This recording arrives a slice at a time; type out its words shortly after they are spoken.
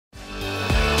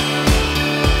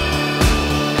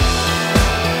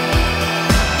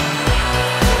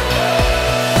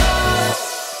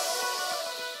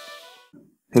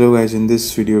Hello guys, in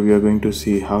this video we are going to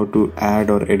see how to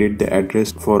add or edit the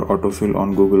address for autofill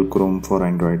on Google Chrome for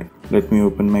Android. Let me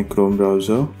open my Chrome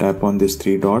browser, tap on these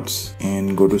three dots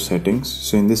and go to settings.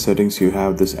 So in this settings you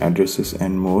have this addresses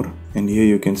and more, and here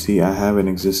you can see I have an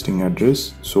existing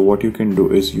address. So what you can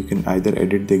do is you can either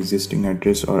edit the existing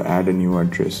address or add a new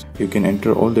address. You can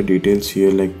enter all the details here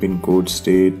like pin code,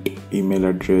 state, email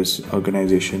address,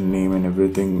 organization name and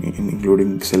everything,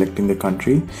 including selecting the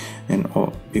country. And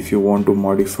if you want to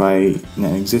modify an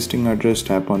existing address,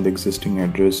 tap on the existing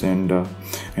address and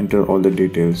enter all the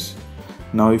details.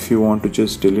 Now if you want to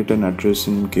just delete an address,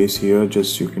 in case here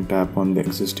you can tap on the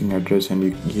existing address,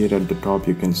 and here at the top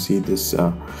you can see this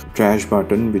trash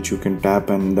button which you can tap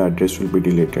and the address will be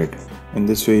deleted. In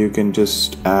this way you can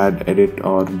just add, edit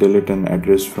or delete an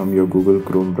address from your Google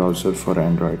Chrome browser for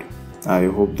Android. I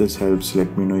hope this helps.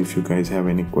 Let me know if you guys have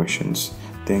any questions.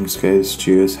 Thanks guys,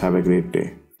 cheers, have a great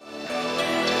day.